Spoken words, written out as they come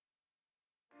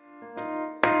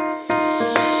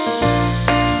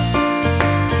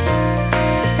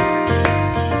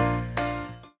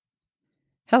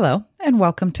Hello, and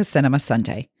welcome to Cinema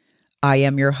Sunday. I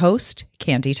am your host,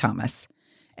 Candy Thomas,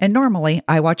 and normally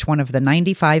I watch one of the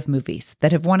 95 movies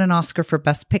that have won an Oscar for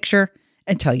Best Picture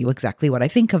and tell you exactly what I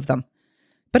think of them.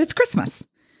 But it's Christmas,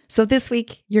 so this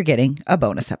week you're getting a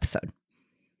bonus episode.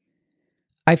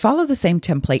 I follow the same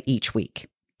template each week,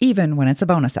 even when it's a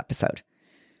bonus episode.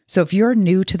 So if you're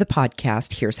new to the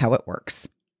podcast, here's how it works.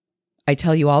 I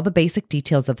tell you all the basic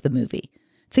details of the movie,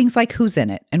 things like who's in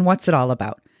it and what's it all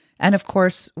about, and of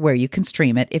course, where you can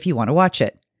stream it if you want to watch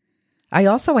it. I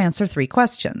also answer 3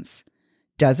 questions.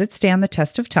 Does it stand the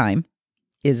test of time?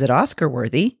 Is it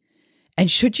Oscar-worthy?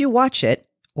 And should you watch it,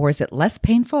 or is it less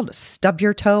painful to stub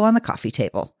your toe on the coffee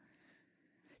table?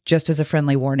 Just as a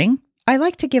friendly warning, I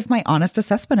like to give my honest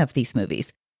assessment of these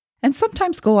movies, and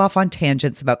sometimes go off on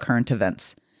tangents about current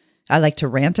events. I like to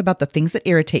rant about the things that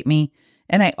irritate me,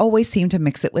 and I always seem to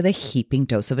mix it with a heaping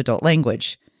dose of adult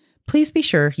language. Please be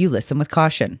sure you listen with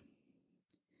caution.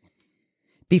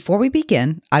 Before we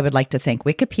begin, I would like to thank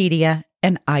Wikipedia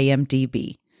and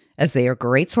IMDb, as they are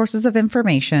great sources of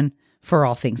information for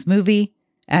all things movie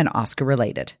and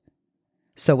Oscar-related.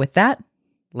 So with that,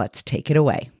 let's take it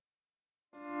away.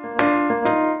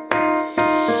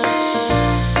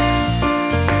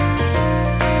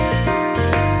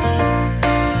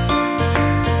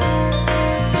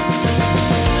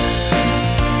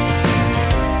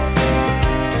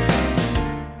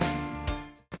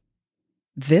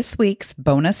 This week's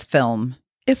bonus film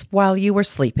is While You Were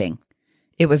Sleeping.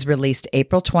 It was released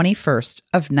April 21st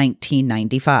of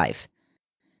 1995.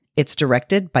 It's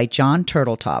directed by John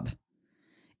Turteltaub.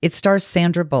 It stars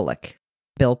Sandra Bullock,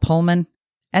 Bill Pullman,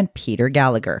 and Peter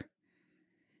Gallagher.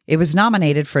 It was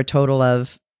nominated for a total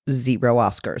of 0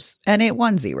 Oscars, and it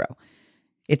won 0.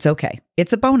 It's okay.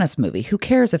 It's a bonus movie. Who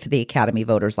cares if the Academy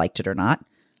voters liked it or not?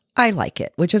 I like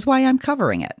it, which is why I'm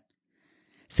covering it.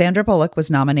 Sandra Bullock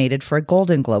was nominated for a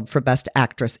Golden Globe for Best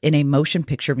Actress in a Motion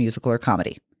Picture Musical or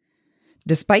Comedy.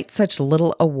 Despite such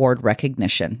little award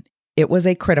recognition, it was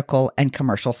a critical and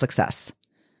commercial success,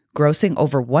 grossing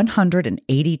over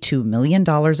 $182 million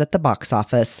at the box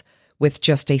office with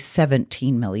just a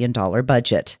 $17 million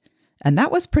budget. And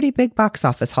that was pretty big box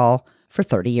office haul for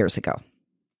 30 years ago.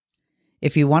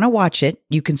 If you want to watch it,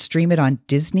 you can stream it on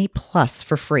Disney Plus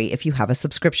for free if you have a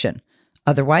subscription.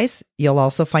 Otherwise, you'll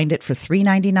also find it for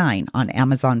 $3.99 on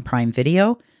Amazon Prime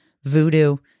Video,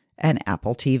 Vudu, and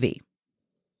Apple TV.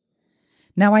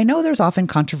 Now, I know there's often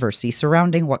controversy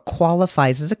surrounding what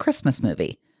qualifies as a Christmas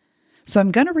movie, so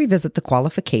I'm going to revisit the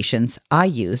qualifications I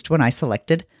used when I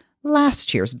selected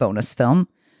last year's bonus film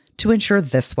to ensure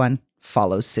this one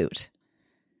follows suit.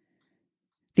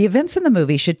 The events in the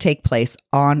movie should take place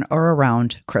on or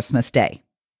around Christmas Day.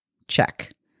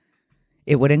 Check.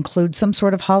 It would include some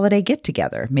sort of holiday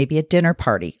get-together, maybe a dinner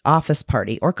party, office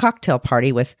party, or cocktail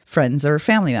party with friends or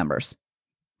family members.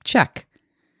 Check.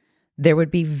 There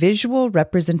would be visual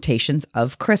representations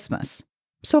of Christmas,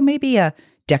 so maybe a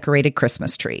decorated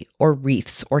Christmas tree, or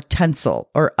wreaths, or tinsel,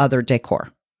 or other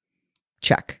decor.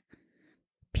 Check.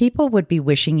 People would be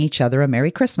wishing each other a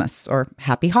Merry Christmas or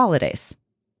Happy Holidays.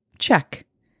 Check.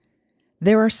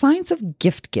 There are signs of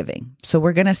gift giving, so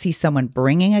we're going to see someone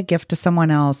bringing a gift to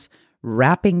someone else,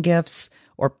 wrapping gifts,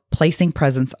 or placing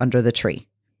presents under the tree.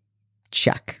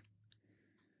 Check.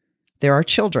 There are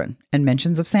children and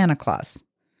mentions of Santa Claus.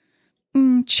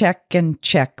 Check and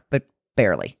check, but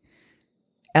barely.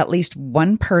 At least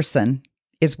one person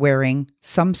is wearing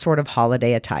some sort of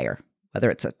holiday attire, whether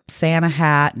it's a Santa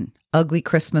hat, an ugly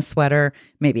Christmas sweater,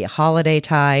 maybe a holiday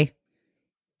tie.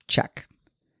 Check.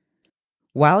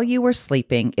 While You Were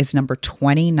Sleeping is number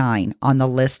 29 on the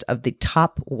list of the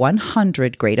top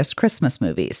 100 greatest Christmas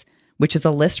movies, which is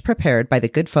a list prepared by the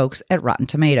good folks at Rotten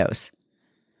Tomatoes.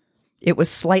 It was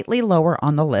slightly lower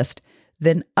on the list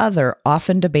than other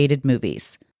often debated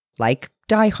movies, like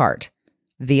Die Hard,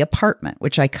 The Apartment,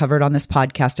 which I covered on this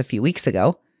podcast a few weeks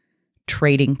ago,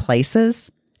 Trading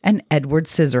Places, and Edward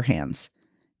Scissorhands.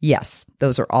 Yes,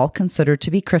 those are all considered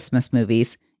to be Christmas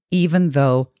movies, even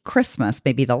though Christmas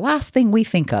may be the last thing we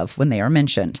think of when they are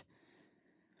mentioned.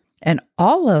 And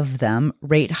all of them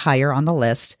rate higher on the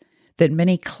list than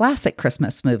many classic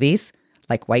Christmas movies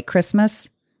like White Christmas,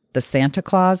 The Santa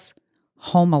Claus,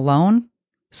 Home Alone,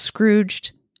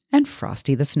 Scrooged, and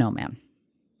Frosty the Snowman.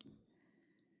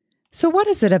 So what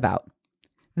is it about?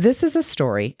 This is a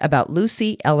story about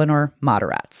Lucy Eleanor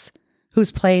Moderatz,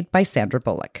 who's played by Sandra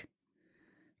Bullock.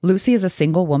 Lucy is a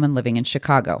single woman living in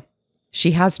Chicago.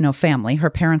 She has no family, her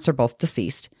parents are both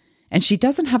deceased, and she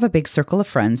doesn't have a big circle of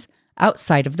friends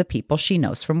outside of the people she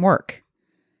knows from work.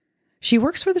 She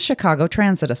works for the Chicago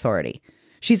Transit Authority.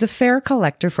 She's a fare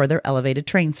collector for their elevated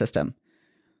train system.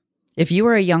 If you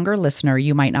are a younger listener,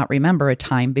 you might not remember a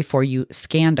time before you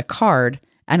scanned a card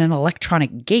and an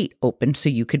electronic gate opened so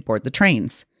you could board the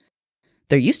trains.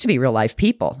 There used to be real life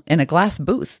people in a glass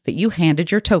booth that you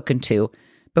handed your token to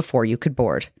before you could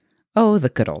board. Oh, the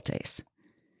good old days.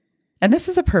 And this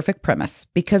is a perfect premise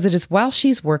because it is while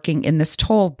she's working in this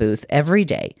toll booth every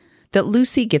day that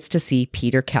Lucy gets to see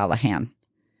Peter Callahan.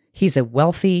 He's a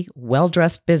wealthy,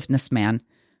 well-dressed businessman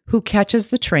who catches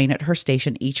the train at her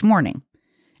station each morning.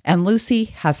 And Lucy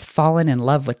has fallen in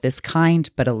love with this kind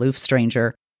but aloof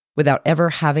stranger without ever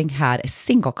having had a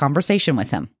single conversation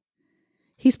with him.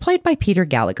 He's played by Peter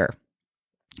Gallagher,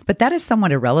 but that is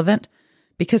somewhat irrelevant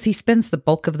because he spends the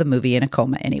bulk of the movie in a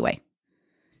coma anyway.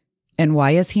 And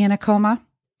why is he in a coma?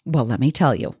 Well, let me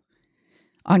tell you.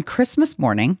 On Christmas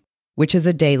morning, which is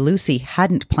a day Lucy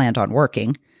hadn't planned on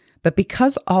working, but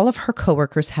because all of her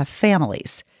coworkers have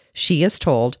families, she is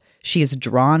told she has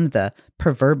drawn the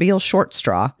proverbial short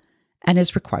straw and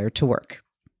is required to work.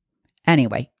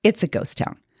 Anyway, it's a ghost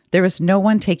town. There is no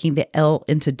one taking the L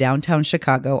into downtown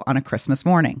Chicago on a Christmas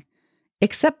morning,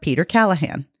 except Peter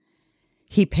Callahan.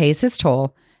 He pays his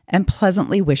toll and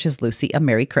pleasantly wishes Lucy a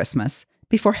Merry Christmas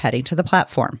before heading to the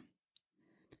platform.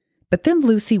 But then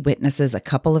Lucy witnesses a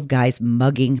couple of guys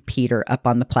mugging Peter up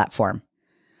on the platform.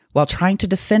 While trying to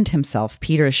defend himself,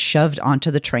 Peter is shoved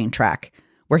onto the train track,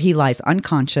 where he lies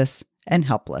unconscious and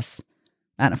helpless.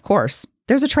 And of course,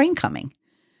 there's a train coming.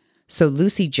 So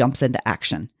Lucy jumps into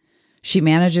action. She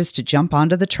manages to jump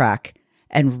onto the track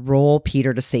and roll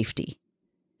Peter to safety.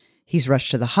 He's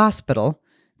rushed to the hospital,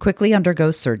 quickly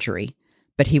undergoes surgery,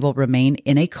 but he will remain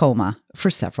in a coma for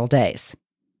several days.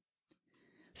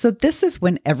 So this is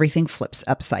when everything flips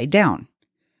upside down.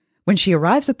 When she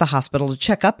arrives at the hospital to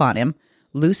check up on him,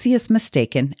 Lucy is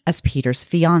mistaken as Peter's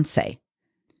fiancé.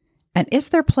 And is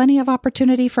there plenty of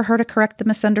opportunity for her to correct the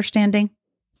misunderstanding?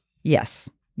 Yes,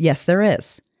 there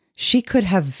is. She could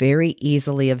have very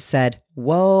easily have said,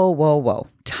 whoa,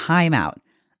 time out.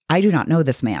 I do not know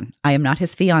this man. I am not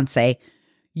his fiancé.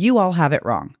 You all have it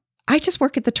wrong. I just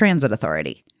work at the transit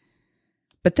authority.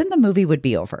 But then the movie would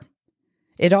be over.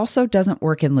 It also doesn't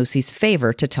work in Lucy's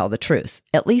favor to tell the truth,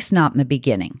 at least not in the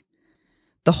beginning.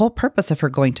 The whole purpose of her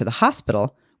going to the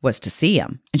hospital was to see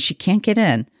him, and she can't get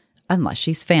in unless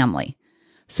she's family.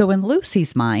 So in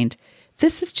Lucy's mind,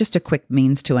 this is just a quick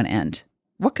means to an end.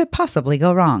 What could possibly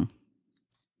go wrong?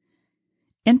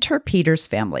 Enter Peter's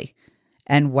family,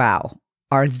 and wow,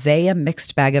 are they a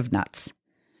mixed bag of nuts.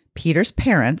 Peter's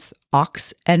parents,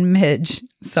 Ox and Midge,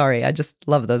 sorry, I just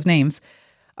love those names,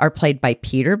 are played by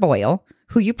Peter Boyle,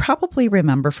 who you probably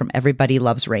remember from Everybody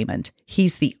Loves Raymond.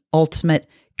 He's the ultimate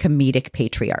comedic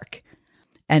patriarch.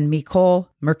 And Nicole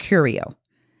Mercurio.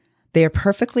 They are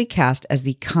perfectly cast as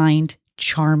the kind,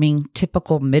 charming,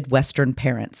 typical Midwestern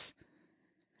parents.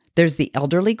 There's the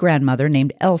elderly grandmother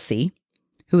named Elsie,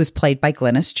 who is played by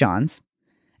Glynis Johns,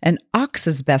 and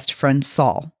Ox's best friend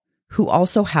Saul, who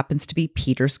also happens to be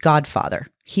Peter's godfather.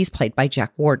 He's played by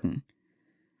Jack Warden.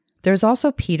 There's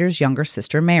also Peter's younger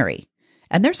sister, Mary.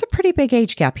 And there's a pretty big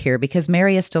age gap here because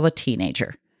Mary is still a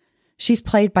teenager. She's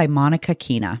played by Monica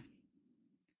Keena.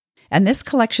 And this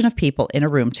collection of people in a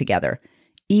room together,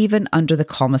 even under the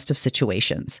calmest of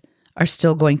situations, are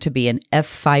still going to be an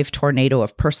F5 tornado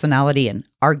of personality and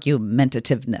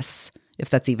argumentativeness, if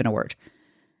that's even a word.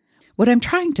 What I'm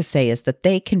trying to say is that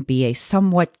they can be a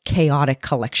somewhat chaotic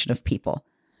collection of people,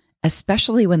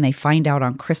 especially when they find out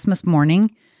on Christmas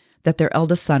morning that their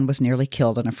eldest son was nearly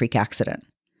killed in a freak accident.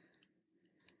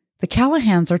 The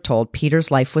Callahans are told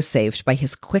Peter's life was saved by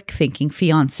his quick-thinking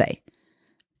fiancé.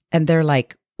 And they're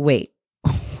like, wait,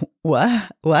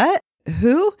 what?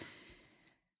 Who?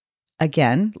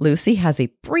 Again, Lucy has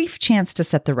a brief chance to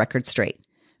set the record straight,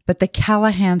 but the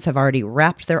Callahans have already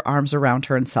wrapped their arms around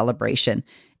her in celebration.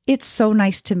 It's so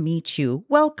nice to meet you.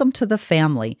 Welcome to the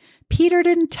family. Peter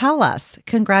didn't tell us.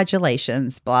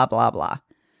 Congratulations, blah, blah, blah.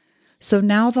 So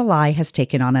now the lie has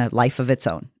taken on a life of its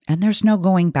own, and there's no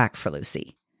going back for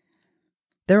Lucy.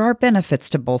 There are benefits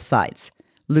to both sides.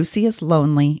 Lucy is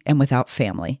lonely and without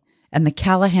family, and the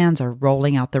Callahans are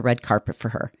rolling out the red carpet for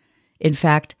her. In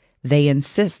fact, they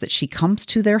insist that she comes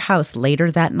to their house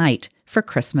later that night for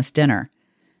Christmas dinner.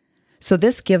 So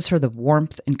this gives her the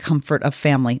warmth and comfort of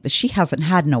family that she hasn't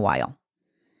had in a while.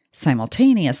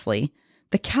 Simultaneously,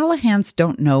 the Callahans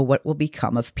don't know what will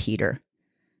become of Peter.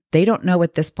 They don't know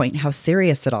at this point how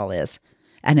serious it all is,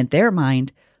 and in their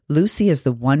mind, Lucy is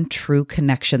the one true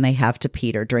connection they have to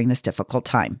Peter during this difficult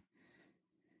time.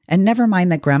 And never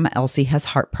mind that Grandma Elsie has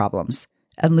heart problems,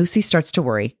 and Lucy starts to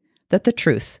worry that the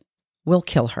truth will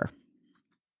kill her.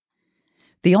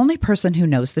 The only person who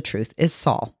knows the truth is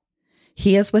Saul.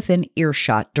 He is within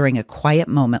earshot during a quiet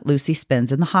moment Lucy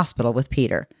spends in the hospital with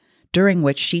Peter, during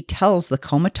which she tells the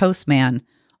comatose man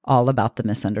all about the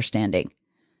misunderstanding.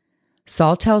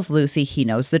 Saul tells Lucy he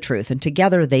knows the truth, and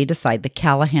together they decide the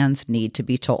Callahans need to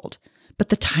be told. But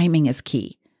the timing is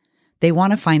key. They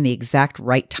want to find the exact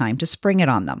right time to spring it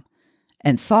on them,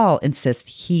 and Saul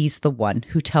insists he's the one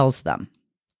who tells them.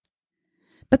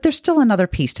 But there's still another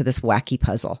piece to this wacky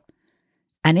puzzle,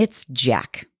 and it's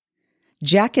Jack.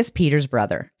 Jack is Peter's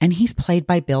brother, and he's played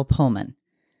by Bill Pullman.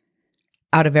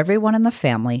 Out of everyone in the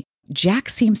family, Jack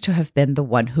seems to have been the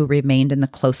one who remained in the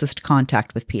closest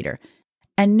contact with Peter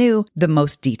and knew the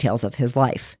most details of his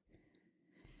life.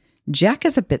 Jack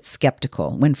is a bit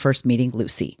skeptical when first meeting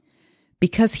Lucy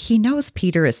because he knows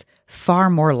Peter is far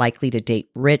more likely to date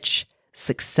rich,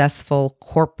 successful,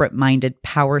 corporate-minded,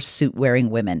 power suit-wearing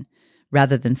women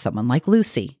rather than someone like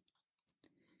Lucy.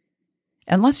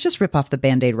 And let's just rip off the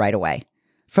Band-Aid right away.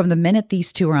 From the minute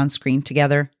these two are on screen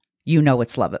together, you know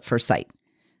it's love at first sight.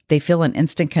 They feel an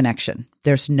instant connection.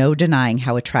 There's no denying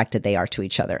how attracted they are to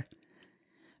each other.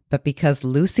 But because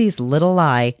Lucy's little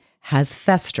lie has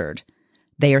festered,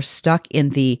 they are stuck in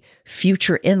the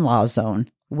future in-law zone,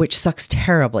 which sucks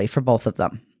terribly for both of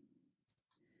them.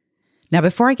 Now,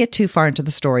 before I get too far into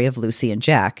the story of Lucy and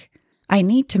Jack, I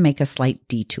need to make a slight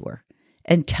detour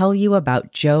and tell you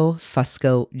about Joe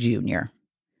Fusco Jr.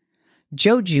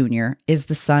 Joe Jr. is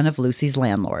the son of Lucy's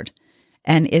landlord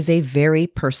and is a very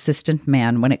persistent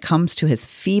man when it comes to his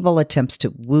feeble attempts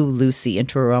to woo Lucy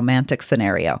into a romantic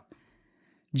scenario.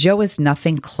 Joe is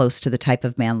nothing close to the type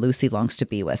of man Lucy longs to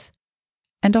be with.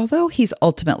 And although he's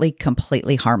ultimately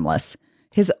completely harmless,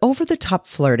 his over-the-top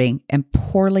flirting and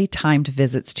poorly timed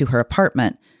visits to her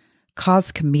apartment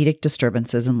cause comedic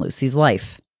disturbances in Lucy's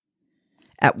life.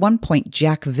 At one point,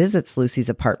 Jack visits Lucy's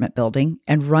apartment building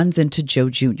and runs into Joe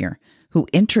Jr., who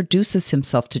introduces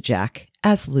himself to Jack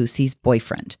as Lucy's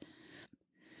boyfriend.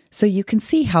 So you can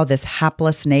see how this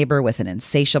hapless neighbor with an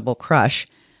insatiable crush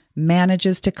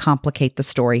manages to complicate the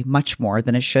story much more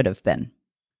than it should have been.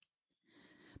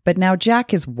 But now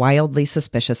Jack is wildly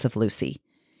suspicious of Lucy.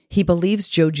 He believes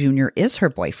Joe Jr. is her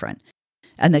boyfriend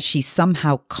and that she's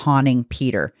somehow conning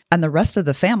Peter and the rest of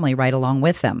the family right along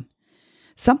with them.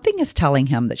 Something is telling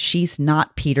him that she's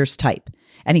not Peter's type,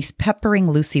 and he's peppering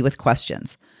Lucy with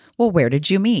questions. Well, where did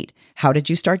you meet? How did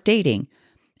you start dating?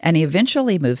 And he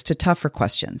eventually moves to tougher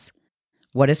questions.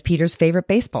 What is Peter's favorite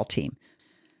baseball team?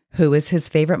 Who is his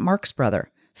favorite Marx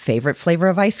brother? Favorite flavor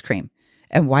of ice cream?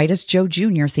 And why does Joe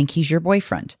Jr. think he's your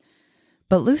boyfriend?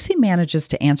 But Lucy manages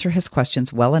to answer his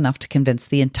questions well enough to convince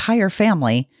the entire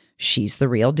family she's the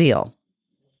real deal.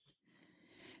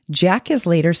 Jack is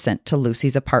later sent to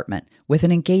Lucy's apartment with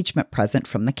an engagement present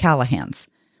from the Callahans,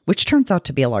 which turns out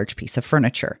to be a large piece of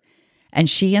furniture, and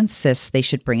she insists they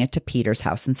should bring it to Peter's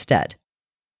house instead.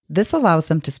 This allows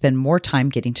them to spend more time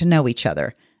getting to know each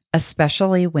other,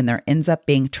 especially when there ends up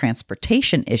being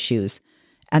transportation issues,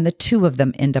 and the two of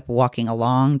them end up walking a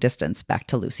long distance back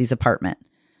to Lucy's apartment.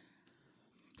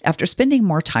 After spending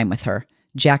more time with her,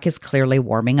 Jack is clearly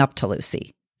warming up to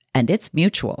Lucy, and it's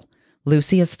mutual.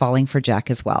 Lucy is falling for Jack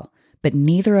as well, but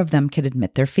neither of them can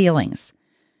admit their feelings.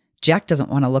 Jack doesn't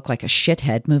want to look like a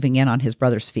shithead moving in on his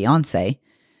brother's fiancé,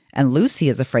 and Lucy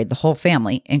is afraid the whole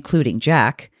family, including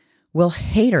Jack, will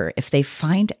hate her if they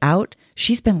find out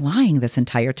she's been lying this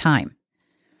entire time.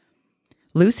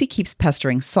 Lucy keeps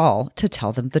pestering Saul to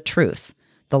tell them the truth.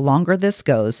 The longer this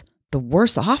goes, the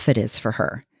worse off it is for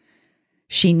her.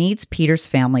 She needs Peter's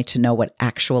family to know what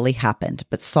actually happened,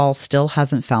 but Saul still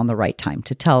hasn't found the right time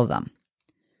to tell them.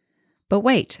 But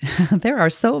wait, there are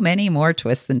so many more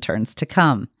twists and turns to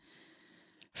come.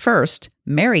 First,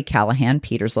 Mary Callahan,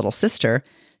 Peter's little sister,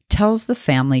 tells the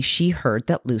family she heard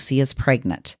that Lucy is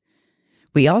pregnant.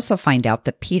 We also find out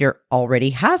that Peter already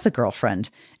has a girlfriend,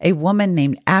 a woman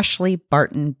named Ashley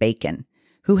Barton Bacon,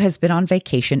 who has been on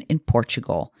vacation in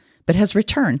Portugal, but has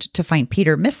returned to find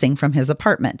Peter missing from his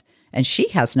apartment, and she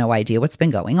has no idea what's been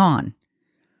going on.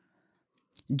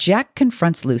 Jack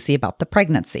confronts Lucy about the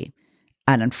pregnancy,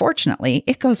 and unfortunately,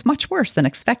 it goes much worse than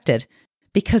expected,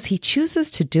 because he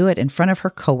chooses to do it in front of her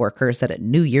coworkers at a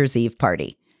New Year's Eve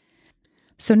party.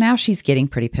 So now she's getting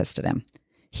pretty pissed at him.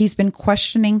 He's been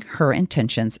questioning her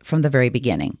intentions from the very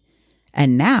beginning,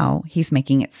 and now he's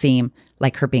making it seem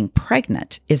like her being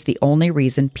pregnant is the only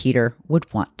reason Peter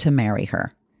would want to marry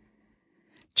her.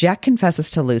 Jack confesses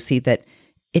to Lucy that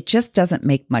it just doesn't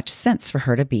make much sense for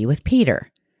her to be with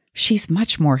Peter. She's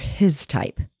much more his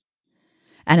type.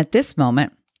 And at this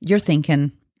moment, you're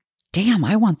thinking, damn,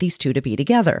 I want these two to be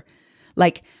together.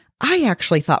 Like, I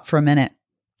actually thought for a minute,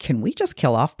 can we just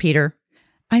kill off Peter?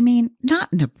 I mean,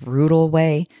 not in a brutal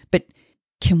way, but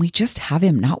can we just have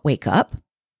him not wake up?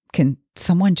 Can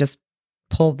someone just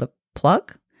pull the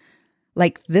plug?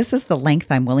 Like, this is the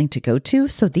length I'm willing to go to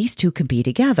so these two can be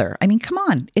together. I mean, come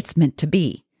on, it's meant to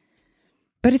be.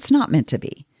 But it's not meant to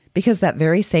be, because that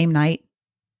very same night,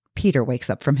 Peter wakes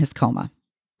up from his coma.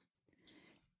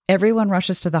 Everyone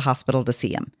rushes to the hospital to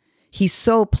see him. He's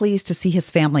so pleased to see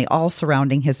his family all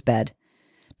surrounding his bed.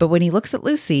 But when he looks at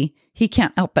Lucy, he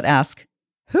can't help but ask,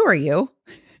 "Who are you?"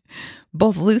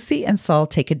 Both Lucy and Saul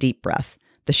take a deep breath.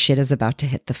 The shit is about to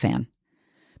hit the fan.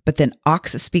 But then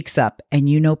Ox speaks up, and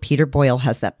you know Peter Boyle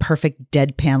has that perfect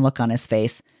deadpan look on his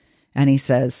face. And he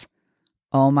says,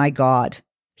 "Oh my God,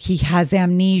 he has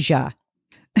amnesia."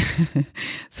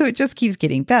 So it just keeps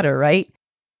getting better, right?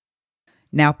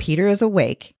 Now Peter is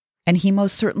awake, and he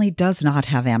most certainly does not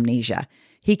have amnesia.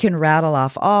 He can rattle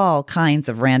off all kinds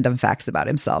of random facts about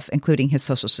himself, including his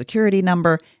social security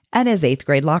number and his 8th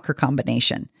grade locker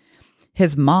combination.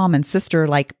 His mom and sister are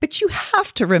like, "But you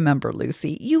have to remember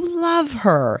Lucy. You love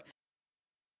her."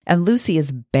 And Lucy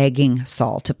is begging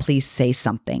Saul to please say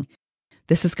something.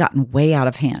 This has gotten way out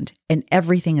of hand, and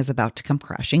everything is about to come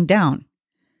crashing down.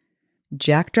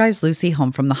 Jack drives Lucy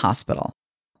home from the hospital,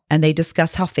 and they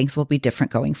discuss how things will be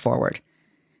different going forward.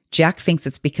 Jack thinks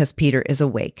it's because Peter is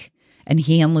awake, and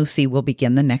he and Lucy will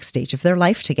begin the next stage of their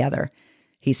life together.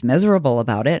 He's miserable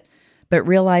about it, but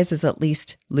realizes at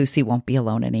least Lucy won't be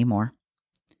alone anymore.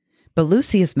 But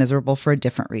Lucy is miserable for a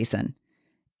different reason.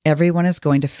 Everyone is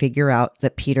going to figure out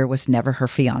that Peter was never her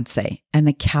fiancé, and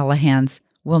the Callahans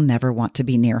will never want to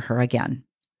be near her again.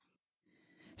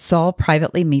 Saul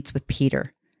privately meets with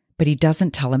Peter, but he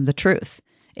doesn't tell him the truth.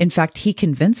 In fact, he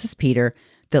convinces Peter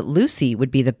that Lucy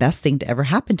would be the best thing to ever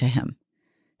happen to him.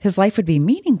 His life would be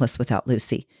meaningless without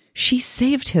Lucy. She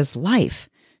saved his life.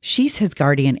 She's his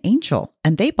guardian angel,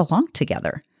 and they belong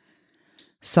together.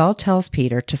 Saul tells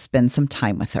Peter to spend some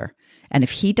time with her, and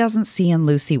if he doesn't see in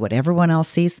Lucy what everyone else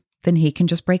sees, then he can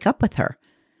just break up with her.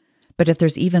 But if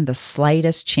there's even the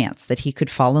slightest chance that he could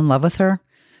fall in love with her,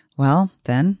 well,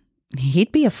 then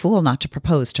he'd be a fool not to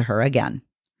propose to her again.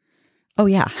 Oh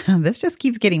yeah, this just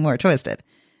keeps getting more twisted.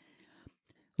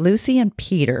 Lucy and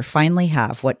Peter finally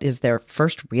have what is their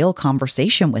first real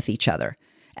conversation with each other,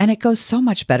 and it goes so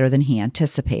much better than he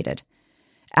anticipated.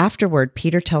 Afterward,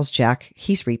 Peter tells Jack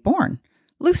he's reborn.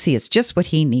 Lucy is just what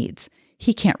he needs.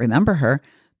 He can't remember her,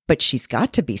 but she's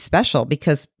got to be special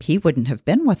because he wouldn't have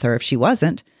been with her if she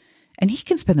wasn't, and he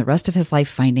can spend the rest of his life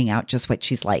finding out just what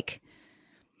she's like.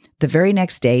 The very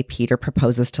next day, Peter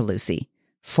proposes to Lucy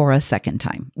for a second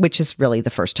time, which is really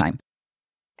the first time.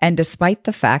 And despite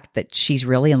the fact that she's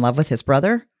really in love with his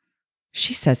brother,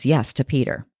 she says yes to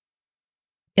Peter.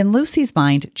 In Lucy's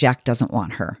mind, Jack doesn't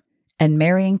want her, and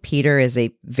marrying Peter is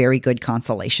a very good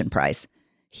consolation prize.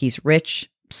 He's rich,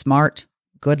 smart,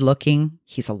 good-looking,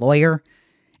 he's a lawyer,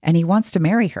 and he wants to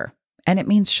marry her, and it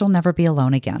means she'll never be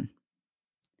alone again.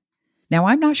 Now,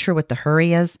 I'm not sure what the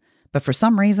hurry is, but for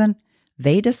some reason,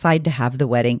 they decide to have the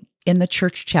wedding in the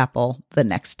church chapel the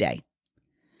next day.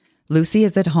 Lucy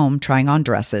is at home trying on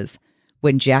dresses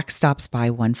when Jack stops by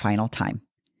one final time.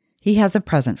 He has a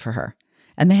present for her,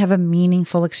 and they have a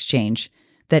meaningful exchange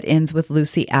that ends with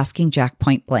Lucy asking Jack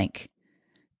point blank,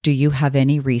 "Do you have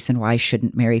any reason why I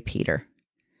shouldn't marry Peter?"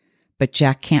 But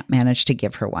Jack can't manage to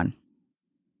give her one.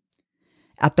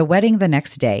 At the wedding the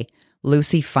next day,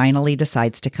 Lucy finally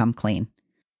decides to come clean.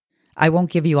 I won't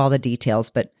give you all the details,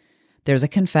 but there's a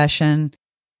confession,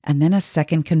 and then a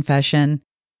second confession,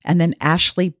 and then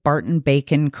Ashley Barton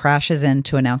Bacon crashes in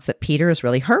to announce that Peter is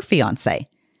really her fiancé.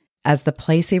 As the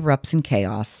place erupts in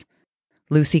chaos,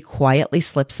 Lucy quietly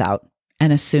slips out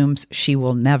and assumes she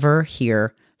will never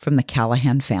hear from the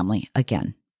Callahan family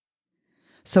again.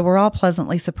 So we're all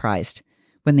pleasantly surprised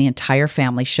when the entire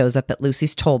family shows up at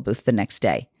Lucy's toll booth the next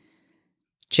day.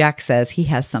 Jack says he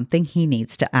has something he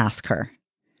needs to ask her.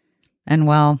 And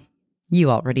well, you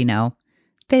already know,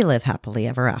 they live happily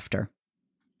ever after.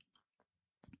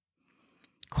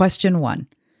 Question 1.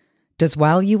 Does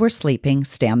While You Were Sleeping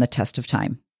stand the test of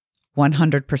time?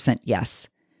 100% yes.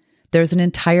 There's an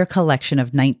entire collection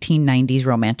of 1990s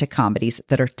romantic comedies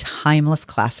that are timeless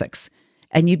classics,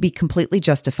 and you'd be completely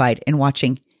justified in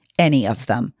watching any of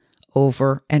them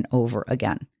over and over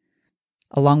again.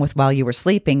 Along with While You Were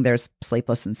Sleeping, there's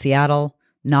Sleepless in Seattle,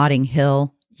 Notting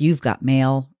Hill, You've Got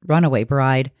Mail, Runaway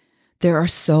Bride. There are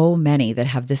so many that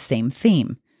have this same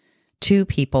theme. Two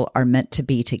people are meant to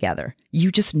be together.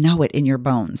 You just know it in your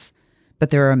bones. But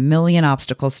there are a million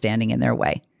obstacles standing in their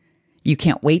way. You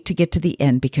can't wait to get to the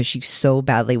end because you so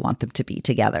badly want them to be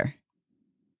together.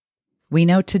 We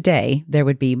know today there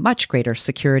would be much greater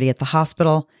security at the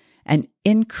hospital, and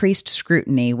increased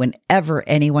scrutiny whenever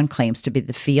anyone claims to be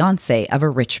the fiancé of a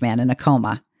rich man in a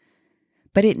coma.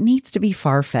 But it needs to be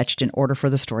far-fetched in order for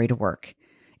the story to work.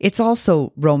 It's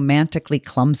also romantically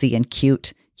clumsy and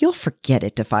cute. You'll forget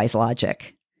it defies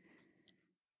logic.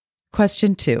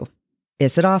 Question 2.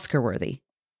 Is it Oscar-worthy?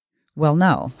 Well,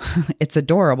 no. It's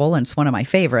adorable and it's one of my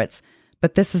favorites,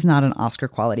 but this is not an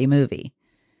Oscar-quality movie.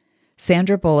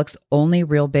 Sandra Bullock's only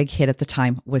real big hit at the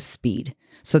time was Speed,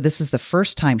 so this is the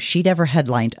first time she'd ever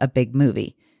headlined a big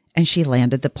movie, and she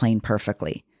landed the plane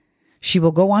perfectly. She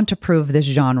will go on to prove this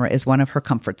genre is one of her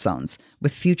comfort zones,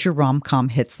 with future rom-com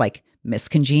hits like Miss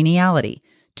Congeniality,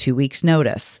 2 Weeks'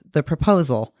 Notice, The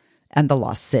Proposal, and The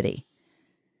Lost City.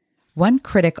 One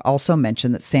critic also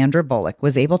mentioned that Sandra Bullock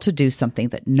was able to do something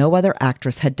that no other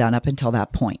actress had done up until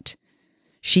that point.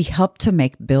 She helped to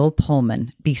make Bill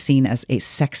Pullman be seen as a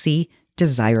sexy,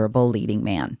 desirable leading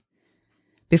man.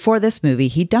 Before this movie,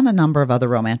 he'd done a number of other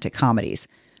romantic comedies,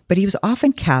 but he was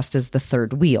often cast as the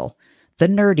third wheel, the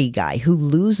nerdy guy who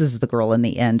loses the girl in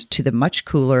the end to the much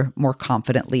cooler, more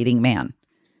confident leading man.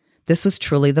 This was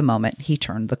truly the moment he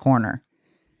turned the corner.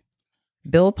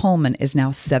 Bill Pullman is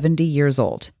now 70 years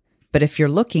old, but if you're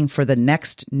looking for the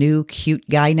next new cute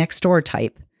guy next door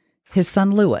type, his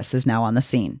son Lewis is now on the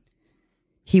scene.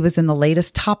 He was in the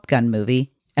latest Top Gun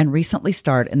movie and recently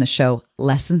starred in the show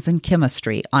Lessons in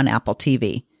Chemistry on Apple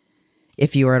TV.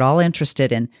 If you are at all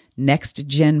interested in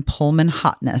next-gen Pullman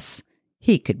hotness,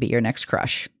 he could be your next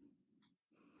crush.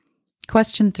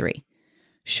 Question 3.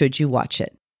 Should you watch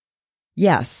it?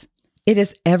 Yes, it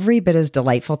is every bit as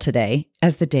delightful today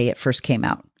as the day it first came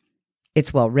out.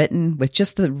 It's well written with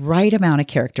just the right amount of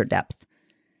character depth.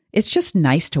 It's just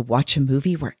nice to watch a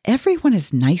movie where everyone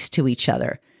is nice to each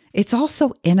other. It's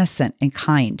also innocent and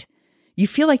kind. You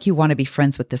feel like you want to be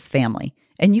friends with this family,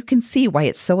 and you can see why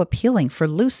it's so appealing for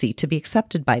Lucy to be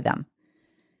accepted by them.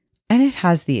 And it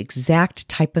has the exact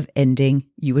type of ending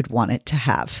you would want it to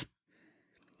have.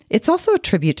 It's also a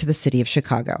tribute to the city of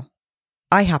Chicago.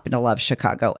 I happen to love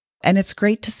Chicago, and it's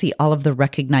great to see all of the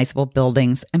recognizable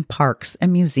buildings and parks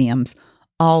and museums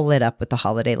all lit up with the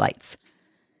holiday lights.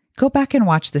 Go back and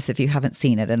watch this if you haven't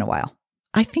seen it in a while.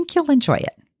 I think you'll enjoy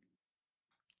it.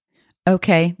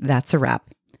 Okay, that's a wrap.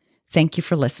 Thank you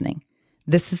for listening.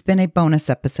 This has been a bonus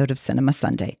episode of Cinema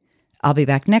Sunday. I'll be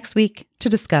back next week to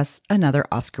discuss another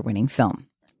Oscar-winning film.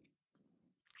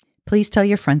 Please tell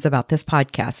your friends about this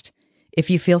podcast. If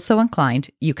you feel so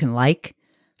inclined, you can like,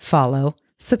 follow,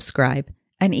 subscribe,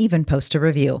 and even post a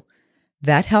review.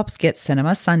 That helps get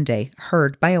Cinema Sunday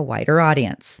heard by a wider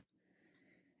audience.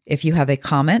 If you have a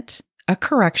comment, a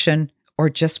correction,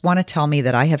 or just want to tell me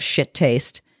that I have shit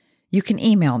taste, you can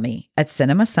email me at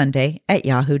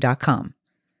cinemasunday@yahoo.com.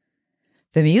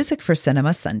 The music for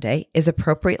Cinema Sunday is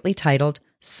appropriately titled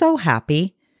So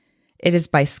Happy. It is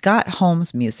by Scott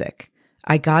Holmes Music.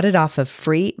 I got it off of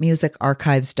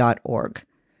freemusicarchives.org.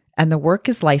 And the work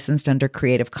is licensed under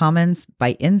Creative Commons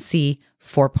by NC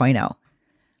 4.0.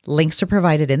 Links are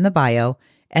provided in the bio,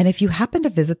 and if you happen to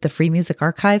visit the Free Music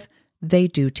Archive, they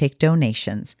do take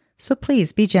donations, so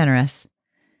please be generous.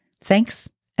 Thanks,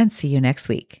 and see you next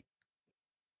week.